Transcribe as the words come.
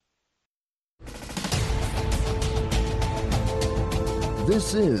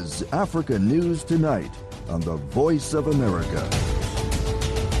This is Africa News Tonight on the Voice of America.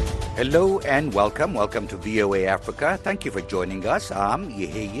 Hello and welcome. Welcome to VOA Africa. Thank you for joining us. I'm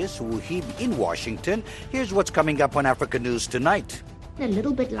Yeheyes Wuhib in Washington. Here's what's coming up on Africa News Tonight. A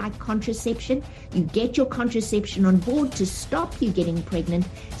little bit like contraception. You get your contraception on board to stop you getting pregnant.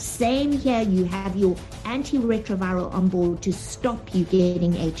 Same here, you have your antiretroviral on board to stop you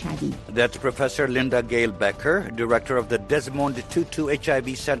getting HIV. That's Professor Linda Gale Becker, director of the Desmond Tutu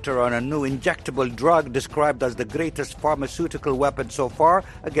HIV Center on a new injectable drug described as the greatest pharmaceutical weapon so far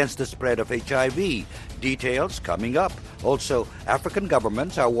against the spread of HIV. Details coming up. Also, African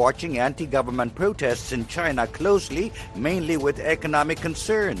governments are watching anti-government protests in China closely, mainly with economic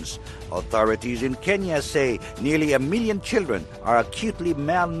concerns. Authorities in Kenya say nearly 1 million children are acutely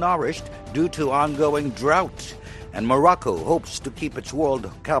malnourished due to ongoing drought. And Morocco hopes to keep its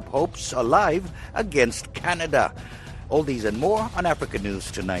World Cup hopes alive against Canada. All these and more on Africa News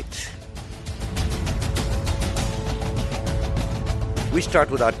Tonight. We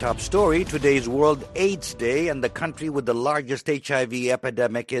start with our top story. Today's World AIDS Day, and the country with the largest HIV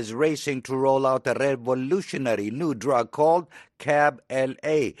epidemic is racing to roll out a revolutionary new drug called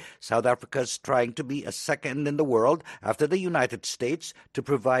CAB-LA. South Africa is trying to be a second in the world after the United States to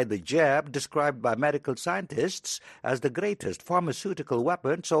provide the jab described by medical scientists as the greatest pharmaceutical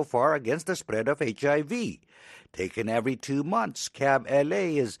weapon so far against the spread of HIV. Taken every 2 months,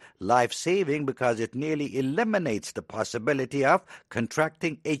 CAB-LA is life-saving because it nearly eliminates the possibility of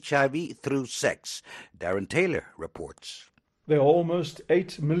contracting HIV through sex. Darren Taylor reports. There are almost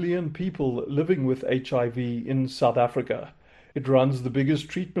 8 million people living with HIV in South Africa. It runs the biggest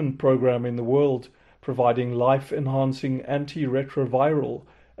treatment program in the world, providing life-enhancing antiretroviral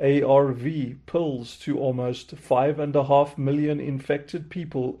ARV pills to almost 5.5 million infected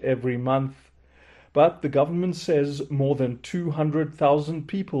people every month. But the government says more than 200,000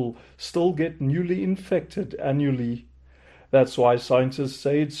 people still get newly infected annually. That's why scientists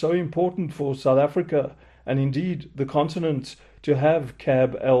say it's so important for South Africa, and indeed the continent, to have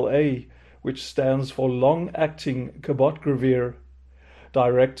CAB-LA, which stands for Long-Acting Cabotegravir.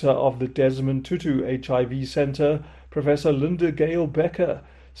 Director of the Desmond Tutu HIV Center, Professor Linda Gale Becker,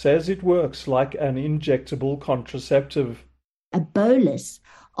 says it works like an injectable contraceptive. A bolus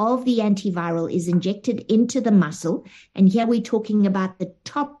of the antiviral is injected into the muscle, and here we're talking about the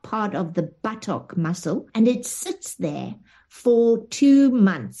top part of the buttock muscle, and it sits there for 2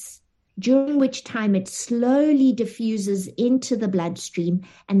 months, during which time it slowly diffuses into the bloodstream,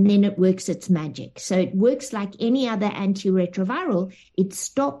 and then it works its magic. So it works like any other antiretroviral. It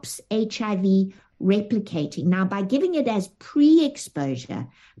stops HIV replicating. Now, by giving it as pre-exposure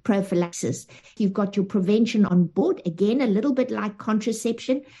prophylaxis, you've got your prevention on board. Again, a little bit like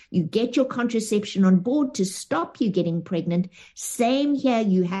contraception. You get your contraception on board to stop you getting pregnant. Same here,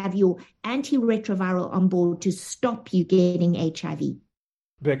 you have your antiretroviral on board to stop you getting HIV.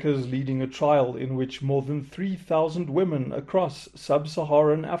 Becker's leading a trial in which more than 3,000 women across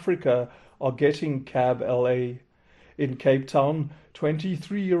sub-Saharan Africa are getting CAB-LA. In Cape Town,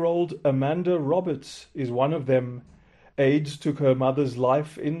 23-year-old Amanda Roberts is one of them. AIDS took her mother's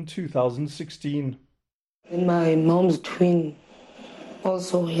life in 2016. And my mom's twin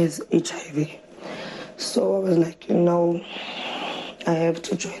also has HIV. So I was like, I have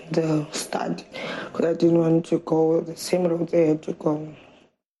to join the study because I didn't want to go the same road they had to go.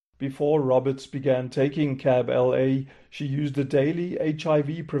 Before Roberts began taking CAB-LA, she used a daily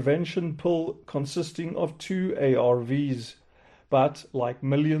HIV prevention pill consisting of 2 ARVs. But, like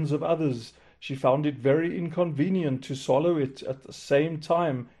millions of others, she found it very inconvenient to swallow it at the same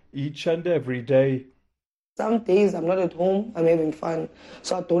time each and every day. Some days I'm not at home, I'm having fun,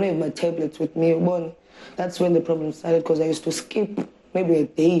 so I don't have my tablets with me. That's when the problem started, because I used to skip maybe a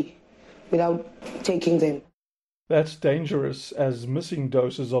day without taking them. That's dangerous, as missing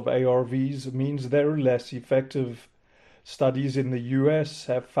doses of ARVs means they're less effective. Studies in the US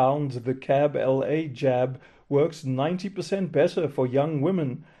have found the CAB-LA jab works 90% better for young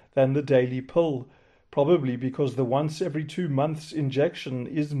women than the daily pill, probably because the once every 2 months injection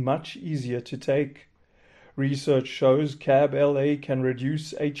is much easier to take. Research shows CAB-LA can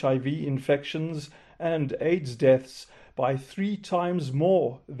reduce HIV infections and AIDS deaths by 3 times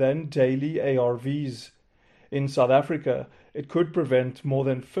more than daily ARVs. In South Africa, it could prevent more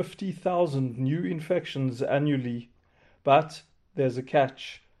than 50,000 new infections annually. But there's a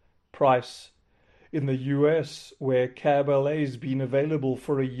catch: price. In the US, where CAB-LA has been available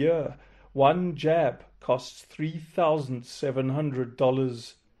for a year, one jab costs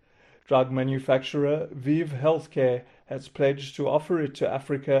 $3,700. Drug manufacturer Viv Healthcare has pledged to offer it to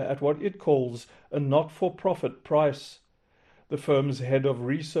Africa at what it calls a not-for-profit price. The firm's head of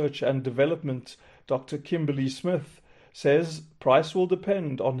research and development, Dr. Kimberly Smith, says price will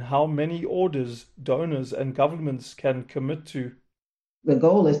depend on how many orders donors and governments can commit to. The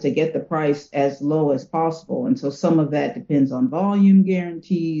goal is to get the price as low as possible. And so some of that depends on volume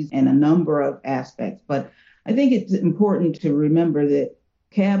guarantees and a number of aspects. But I think it's important to remember that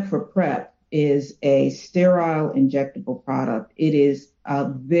CAB for PrEP is a sterile injectable product. It is a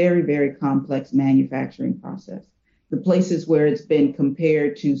very, very complex manufacturing process. The places where it's been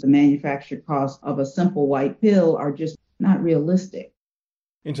compared to the manufacture cost of a simple white pill are just not realistic.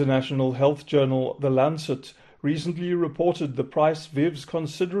 International health journal The Lancet recently reported the price Viv's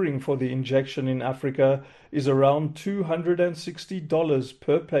considering for the injection in Africa is around $260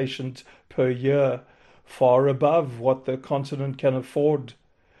 per patient per year, far above what the continent can afford.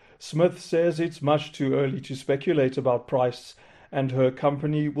 Smith says it's much too early to speculate about price, and her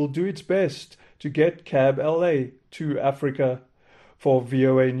company will do its best to get CAB-LA to Africa. For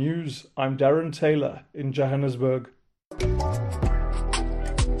VOA News, I'm Darren Taylor in Johannesburg.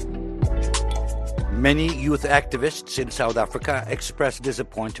 Many youth activists in South Africa express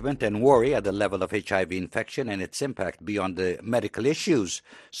disappointment and worry at the level of HIV infection and its impact beyond the medical issues.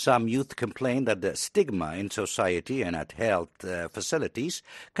 Some youth complain that the stigma in society and at health facilities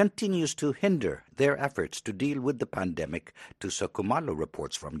continues to hinder their efforts to deal with the pandemic. Tuso Kumalo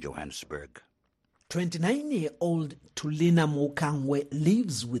reports from Johannesburg. 29-year-old Tulina Mokangwe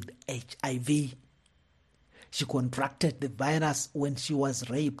lives with HIV. She contracted the virus when she was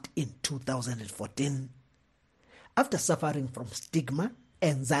raped in 2014. After suffering from stigma,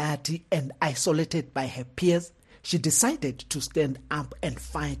 anxiety, and isolated by her peers, she decided to stand up and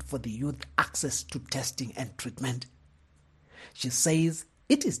fight for the youth access to testing and treatment. She says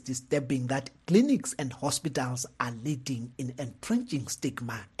it is disturbing that clinics and hospitals are leading in entrenching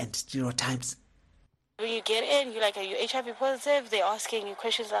stigma and stereotypes. When you get in, you're like, are you HIV positive? They're asking you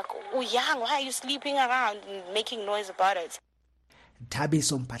questions like, oh, young, why are you sleeping around and making noise about it?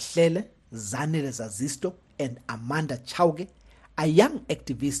 Thabiso Mpahlele, Zanele Zazisto, and Amanda Chauge are young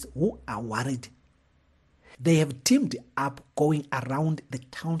activists who are worried. They have teamed up going around the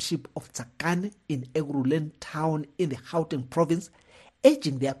township of Tsakane in Ekurhuleni town in the Gauteng province,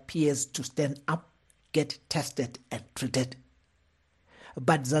 urging their peers to stand up, get tested and treated.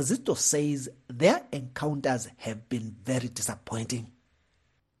 But Zazisto says their encounters have been very disappointing.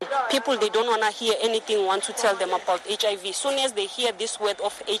 People, they don't want to hear anything, want to tell them about HIV. As soon as they hear this word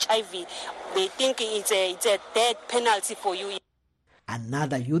of HIV, they think it's a death penalty for you.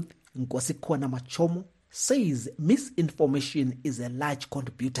 Another youth, Nkosikona Machomo, says misinformation is a large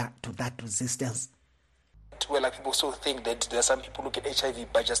contributor to that resistance. Where like people still think that there are some people who get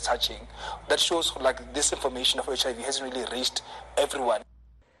HIV by just touching. That shows like this information of HIV hasn't really reached everyone.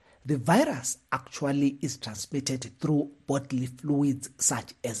 The virus actually is transmitted through bodily fluids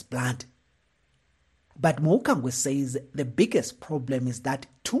such as blood. But Mokangwe says the biggest problem is that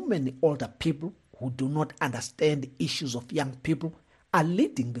too many older people who do not understand issues of young people are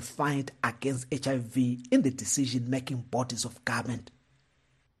leading the fight against HIV in the decision-making bodies of government.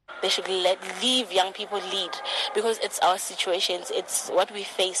 They should leave young people lead, because it's our situations, it's what we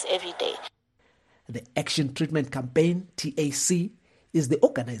face every day. The Action Treatment Campaign, TAC, is the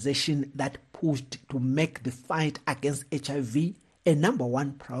organization that pushed to make the fight against HIV a number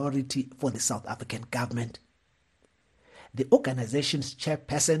one priority for the South African government. The organization's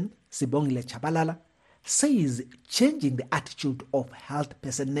chairperson, Sibongile Chabalala, says changing the attitude of health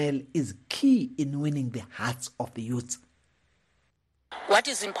personnel is key in winning the hearts of the youth. What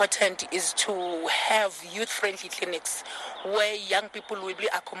is important is to have youth-friendly clinics where young people will be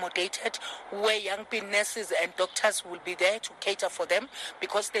accommodated, where young nurses and doctors will be there to cater for them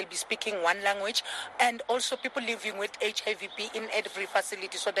because they'll be speaking one language, and also people living with HIV be in every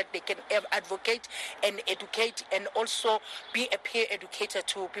facility so that they can advocate and educate and also be a peer educator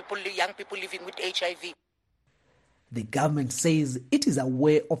to people, young people living with HIV. The government says it is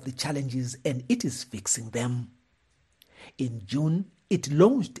aware of the challenges and it is fixing them. In June, it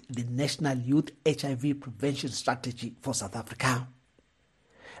launched the National Youth HIV Prevention Strategy for South Africa.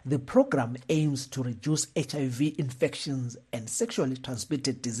 The program aims to reduce HIV infections and sexually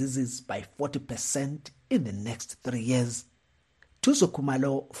transmitted diseases by 40% in the next 3 years. Tuso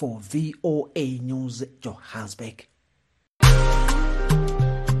Kumalo for VOA News, Johannesburg.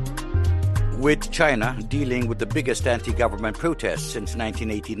 With China dealing with the biggest anti-government protests since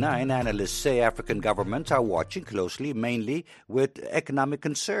 1989, analysts say African governments are watching closely, mainly with economic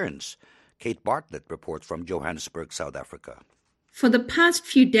concerns. Kate Bartlett reports from Johannesburg, South Africa. For the past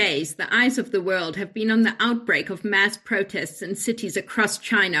few days, the eyes of the world have been on the outbreak of mass protests in cities across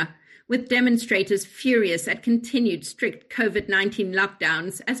China, with demonstrators furious at continued strict COVID-19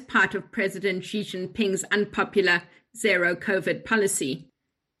 lockdowns as part of President Xi Jinping's unpopular zero-COVID policy.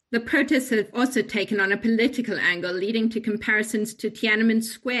 The protests have also taken on a political angle, leading to comparisons to Tiananmen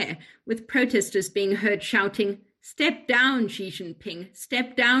Square, with protesters being heard shouting, "Step down, Xi Jinping,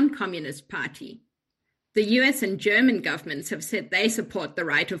 step down, Communist Party." The US and German governments have said they support the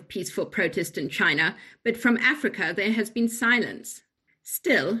right of peaceful protest in China, but from Africa there has been silence.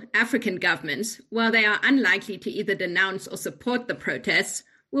 Still, African governments, while they are unlikely to either denounce or support the protests,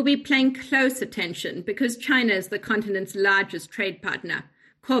 will be paying close attention because China is the continent's largest trade partner.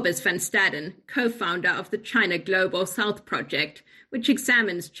 Cobus van Staden, co-founder of the China Global South Project, which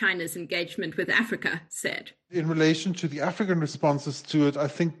examines China's engagement with Africa, said. In relation to the African responses to it, I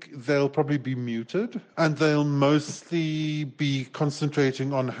think they'll probably be muted, and they'll mostly be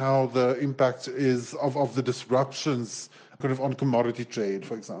concentrating on how the impact is of the disruptions kind of on commodity trade,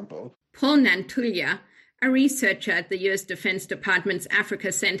 for example. Paul Nantulia, a researcher at the US Defense Department's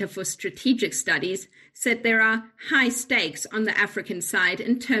Africa Center for Strategic Studies, said there are high stakes on the African side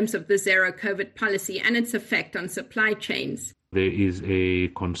in terms of the zero-COVID policy and its effect on supply chains. There is a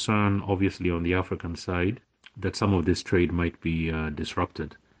concern, obviously, on the African side that some of this trade might be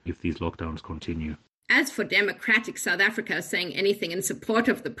disrupted if these lockdowns continue. As for Democratic South Africa saying anything in support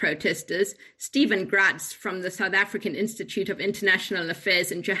of the protesters, Stephen Gratz from the South African Institute of International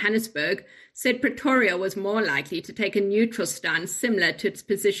Affairs in Johannesburg said Pretoria was more likely to take a neutral stance similar to its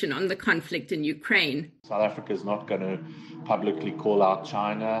position on the conflict in Ukraine. South Africa is not going to publicly call out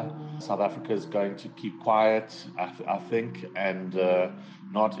China. South Africa is going to keep quiet, I think, and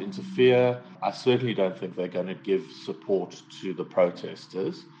not interfere. I certainly don't think they're going to give support to the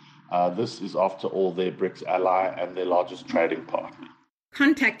protesters. This is, after all, their BRICS ally and their largest trading partner.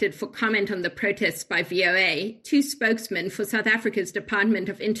 Contacted for comment on the protests by VOA, two spokesmen for South Africa's Department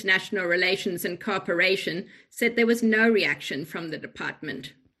of International Relations and Cooperation said there was no reaction from the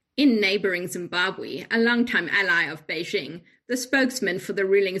department. In neighbouring Zimbabwe, a longtime ally of Beijing, the spokesman for the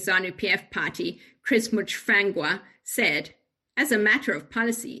ruling ZANU-PF party, Chris Muchfangwa, said, "As a matter of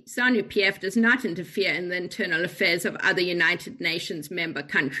policy, ZANU-PF does not interfere in the internal affairs of other United Nations member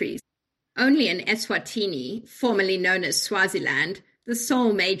countries. Only in Eswatini, formerly known as Swaziland, the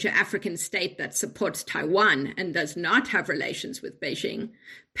sole major African state that supports Taiwan and does not have relations with Beijing,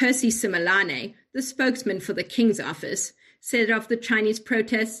 Percy Simelane, the spokesman for the King's Office, said of the Chinese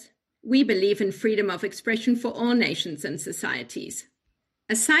protests, "We believe in freedom of expression for all nations and societies."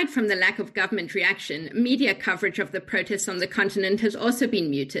 Aside from the lack of government reaction, media coverage of the protests on the continent has also been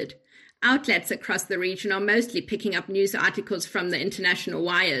muted. Outlets across the region are mostly picking up news articles from the international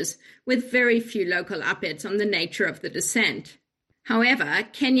wires, with very few local op-eds on the nature of the dissent. However,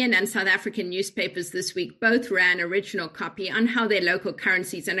 Kenyan and South African newspapers this week both ran original copy on how their local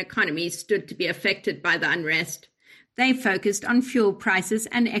currencies and economies stood to be affected by the unrest. They focused on fuel prices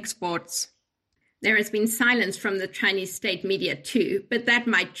and exports. There has been silence from the Chinese state media too, but that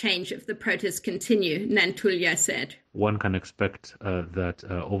might change if the protests continue, Nantulia said. One can expect that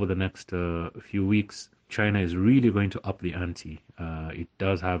over the next few weeks, China is really going to up the ante. It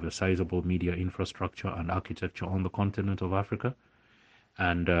does have a sizable media infrastructure and architecture on the continent of Africa,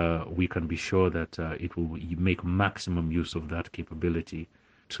 and we can be sure that it will make maximum use of that capability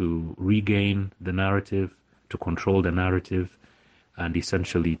to regain the narrative, to control the narrative, and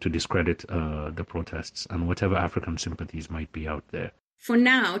essentially to discredit the protests and whatever African sympathies might be out there. For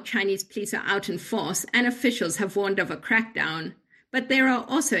now, Chinese police are out in force and officials have warned of a crackdown. But there are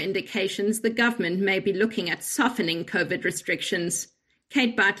also indications the government may be looking at softening COVID restrictions.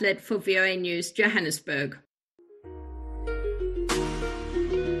 Kate Bartlett for VOA News, Johannesburg.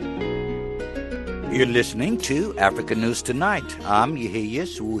 You're listening to Africa News Tonight. I'm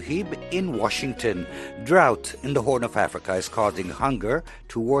Yehiyas Wuhib in Washington. Drought in the Horn of Africa is causing hunger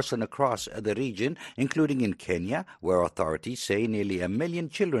to worsen across the region, including in Kenya, where authorities say nearly 1 million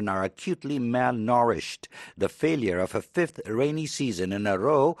children are acutely malnourished. The failure of a fifth rainy season in a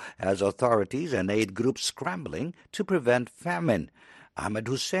row has authorities and aid groups scrambling to prevent famine. Ahmed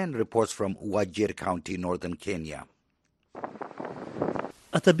Hussein reports from Wajir County, northern Kenya.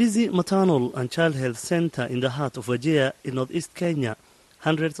 At a busy maternal and child health center in the heart of Wajir in northeast Kenya,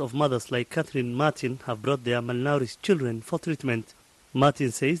 hundreds of mothers like Catherine Martin have brought their malnourished children for treatment.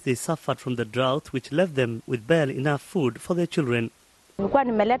 Martin says they suffered from the drought which left them with barely enough food for their children.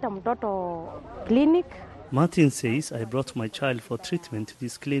 Martin says, I brought my child for treatment to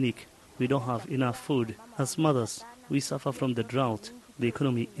this clinic. We don't have enough food. As mothers, we suffer from the drought. The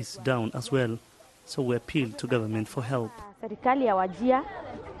economy is down as well. So we appeal to government for help.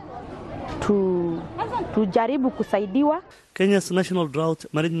 tujaribu kusaidiwa. Kenya's National Drought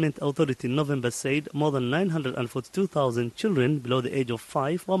Management Authority in November said more than 942,000 children below the age of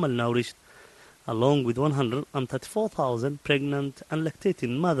 5 were malnourished, along with 134,000 pregnant and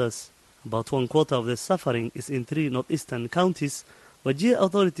lactating mothers. About one quarter of the suffering is in 3 northeastern counties. Wajir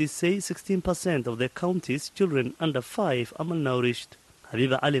authorities say 16% of the county's children under 5 are malnourished.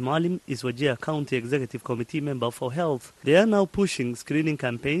 Habiba Ali Maalim is Wajir County Executive Committee member for health. They are now pushing screening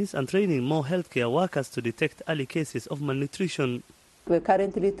campaigns and training more healthcare workers to detect early cases of malnutrition. We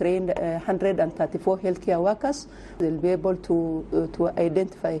currently trained 134 healthcare workers. They'll be able to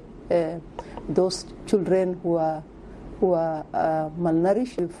identify those children who are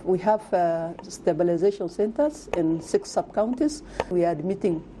malnourished. We have stabilization centers in 6 sub-counties. We are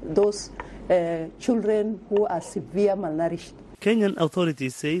admitting those children who are severe malnourished. Kenyan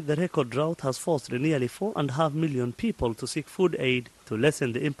authorities say the record drought has forced nearly 4.5 million people to seek food aid. To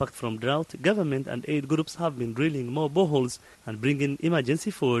lessen the impact from drought, government and aid groups have been drilling more boreholes and bringing emergency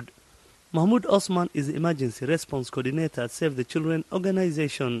food. Mahmoud Osman is the emergency response coordinator at Save the Children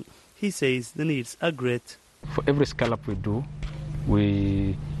organization. He says the needs are great. For every scallop we do,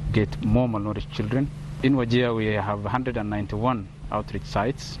 we get more malnourished children. In Wajir, we have 191 outreach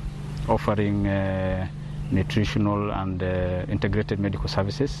sites offering nutritional and integrated medical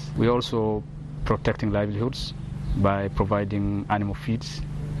services. We are also protecting livelihoods by providing animal feeds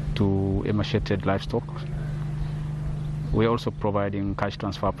to emaciated livestock. We are also providing cash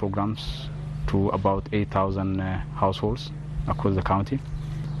transfer programs to about 8,000 households across the county.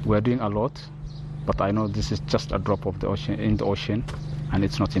 We are doing a lot, but I know this is just a drop of the ocean in the ocean, and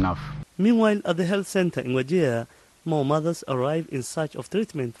it's not enough. Meanwhile, at the health center in Wajir, more mothers arrive in search of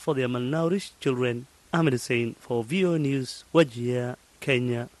treatment for their malnourished children. Ahmed Hussein for VOA News, Wajir,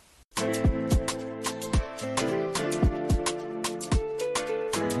 Kenya.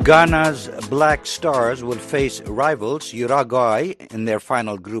 Ghana's Black Stars will face rivals Uruguay in their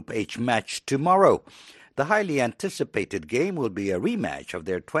final Group H match tomorrow. The highly anticipated game will be a rematch of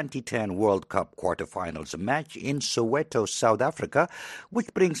their 2010 World Cup quarterfinals match in Soweto, South Africa,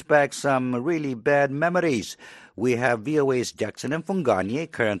 which brings back some really bad memories. We have VOA's Jackson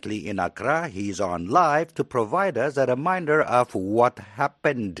Mfunganye currently in Accra. He's on live to provide us a reminder of what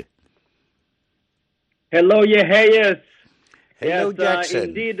happened. Hello, Yehayes. Hello, yes, Jackson.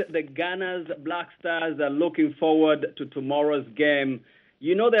 Indeed, the Ghana's Black Stars are looking forward to tomorrow's game.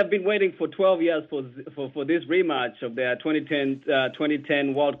 You know, they've been waiting for 12 years for this rematch of their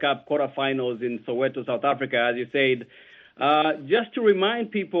 2010 World Cup quarterfinals in Soweto, South Africa, as you said. Just to remind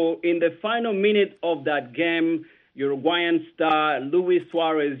people, in the final minute of that game, Uruguayan star Luis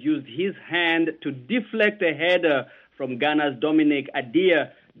Suarez used his hand to deflect a header from Ghana's Dominic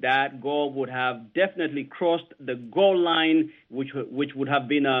Adia. That goal would have definitely crossed the goal line, which would have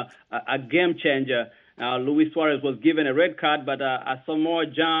been a game changer. Luis Suarez was given a red card, but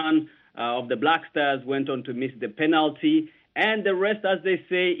Asamoah Gyan of the Black Stars went on to miss the penalty. And the rest, as they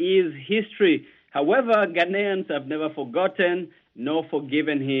say, is history. However, Ghanaians have never forgotten nor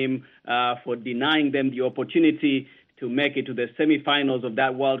forgiven him for denying them the opportunity to make it to the semi-finals of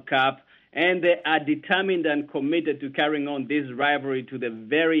that World Cup. And they are determined and committed to carrying on this rivalry to the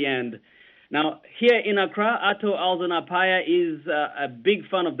very end. Now, here in Accra, Ato Alzon-Apaya is a big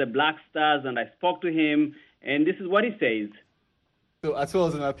fan of the Black Stars, and I spoke to him, and this is what he says. So Ato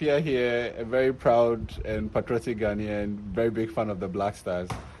Alzon-Apaya here, a very proud and patriotic Ghanaian, very big fan of the Black Stars.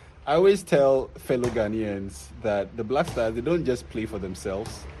 I always tell fellow Ghanaians that the Black Stars, they don't just play for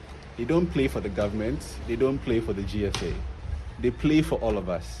themselves. They don't play for the government. They don't play for the GFA. They play for all of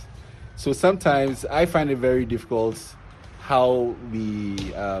us. So sometimes I find it very difficult how we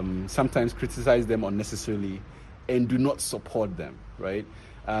sometimes criticize them unnecessarily and do not support them, right?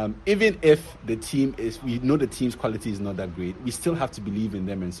 Even if the team we know the team's quality is not that great, we still have to believe in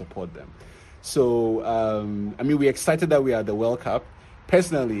them and support them. So, we're excited that we are at the World Cup.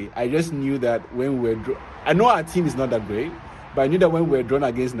 Personally, I just knew that when I know our team is not that great, but I knew that when we're drawn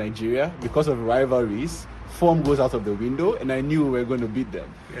against Nigeria, because of rivalries, form goes out of the window, and I knew we were going to beat them.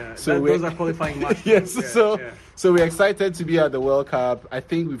 Yeah, so those are qualifying matches. Yes, so we're excited to be at the World Cup. I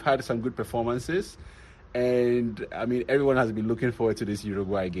think we've had some good performances, and everyone has been looking forward to this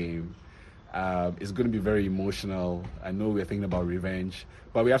Uruguay game. It's going to be very emotional. I know we're thinking about revenge,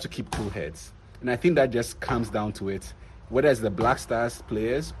 but we have to keep cool heads. And I think that just comes down to it, whether it's the Black Stars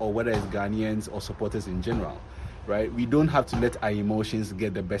players or whether it's Ghanaians or supporters in general, right? We don't have to let our emotions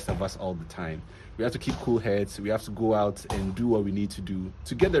get the best of us all the time. We have to keep cool heads. We have to go out and do what we need to do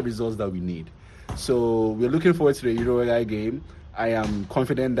to get the results that we need. So we're looking forward to the Uruguay game. I am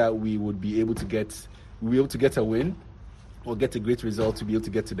confident that we would be able to get a win. or get a great result to be able to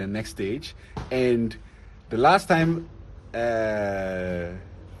get to the next stage. And the last time, I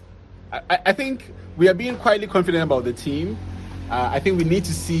think we are being quietly confident about the team. I think we need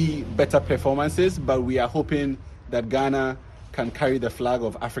to see better performances, but we are hoping that Ghana can carry the flag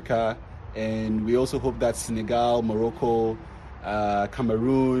of Africa, and we also hope that Senegal, Morocco,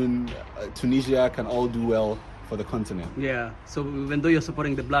 Cameroon, Tunisia can all do well for the continent. Yeah. So even though you're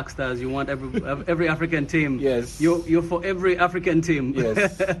supporting the Black Stars, you want every African team. Yes. You're for every African team.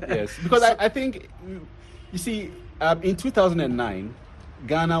 Yes. Yes. Because I think, you see, in 2009,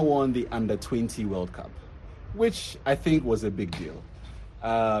 Ghana won the Under-20 World Cup, which I think was a big deal.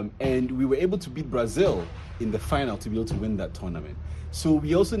 And we were able to beat Brazil in the final to be able to win that tournament. So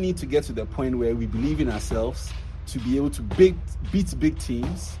we also need to get to the point where we believe in ourselves to be able to beat big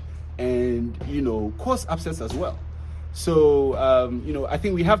teams and, cause upsets as well. So, I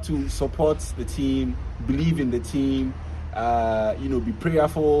think we have to support the team, believe in the team, be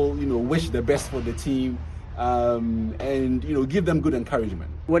prayerful, wish the best for the team, and, give them good encouragement.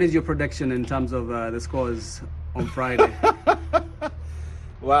 What is your prediction in terms of the scores on Friday?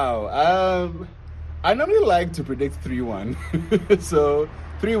 Wow. I normally like to predict 3-1. So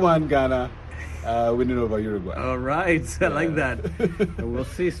 3-1 Ghana winning over Uruguay. All right. I like that. We'll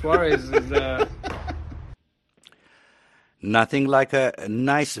see. Suarez is... Nothing like a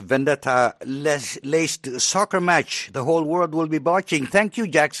nice vendetta-laced soccer match the whole world will be watching. Thank you,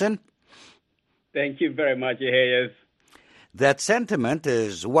 Jackson. Thank you very much, Hayes. That sentiment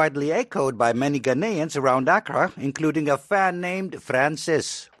is widely echoed by many Ghanaians around Accra, including a fan named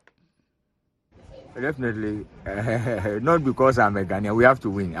Francis. Definitely, not because I'm a Ghanaian. We have to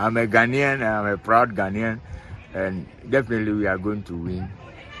win. I'm a Ghanaian, I'm a proud Ghanaian, and definitely we are going to win.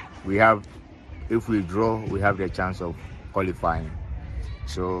 If we draw, we have the chance of qualifying.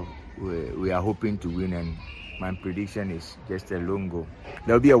 So we are hoping to win, and my prediction is just a long goal.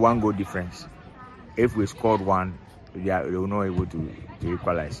 There will be a 1-goal difference. If we scored one, they will not able to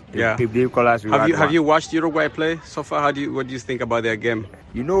equalize. Yeah. If they equalize, have you watched Uruguay play so far? What do you think about their game?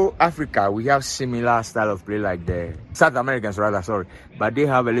 Africa, we have similar style of play like the South Americans, but they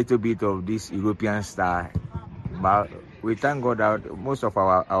have a little bit of this European style. But we thank God that most of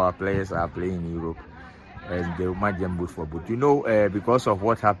our players are playing in Europe, and they match them good for both. Because of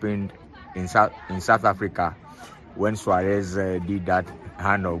what happened in South Africa when Suarez did that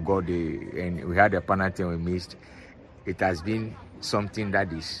hand of God, and we had a penalty and we missed. It has been something that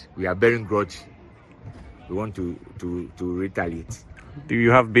we are bearing grudge. We want to retaliate. Do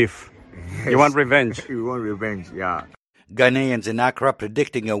you have beef? Yes. You want revenge? We want revenge, yeah. Ghanaians in Accra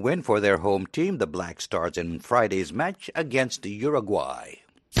predicting a win for their home team, the Black Stars, in Friday's match against Uruguay.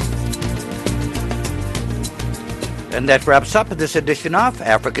 And that wraps up this edition of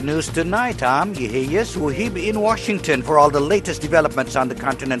African News Tonight. I'm Yeheyes Wahib in Washington. For all the latest developments on the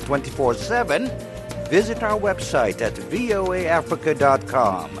continent 24/7, visit our website at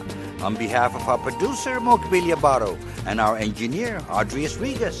voaafrica.com. On behalf of our producer, Mokbilia Barro, and our engineer, Adrius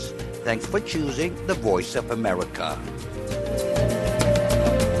Regas, thanks for choosing the Voice of America.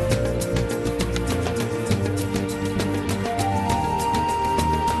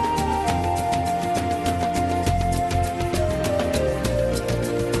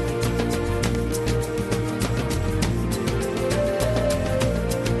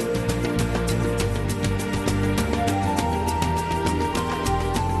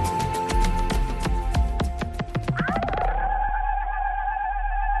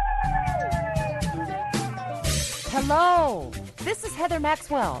 Hello, this is Heather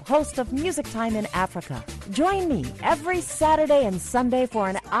Maxwell, host of Music Time in Africa. Join me every Saturday and Sunday for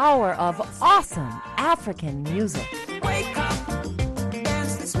an hour of awesome African music. Wake up,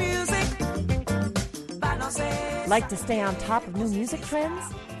 dance this music. Like to stay on top of new music trends?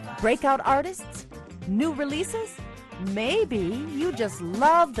 Breakout artists? New releases? Maybe you just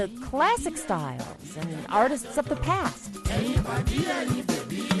love the classic styles and artists of the past.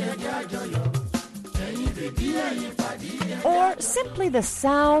 Or simply the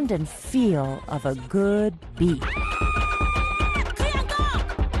sound and feel of a good beat.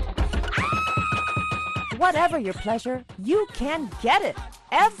 Whatever your pleasure, you can get it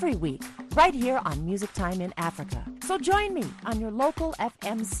every week right here on Music Time in Africa. So join me on your local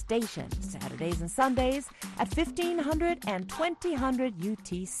FM station Saturdays and Sundays at 1500 and 2000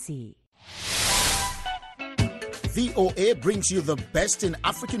 UTC. VOA brings you the best in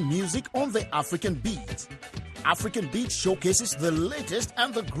African music on the African Beat. African Beat showcases the latest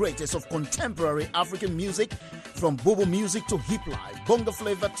and the greatest of contemporary African music, from bobo music to hip life, bongo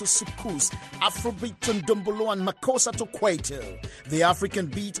flavor to soukous, Afrobeat to ndombolo and makossa to kwaito. The African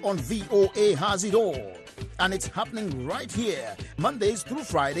Beat on VOA has it all. and it's happening right here, Mondays through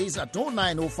Fridays at 0905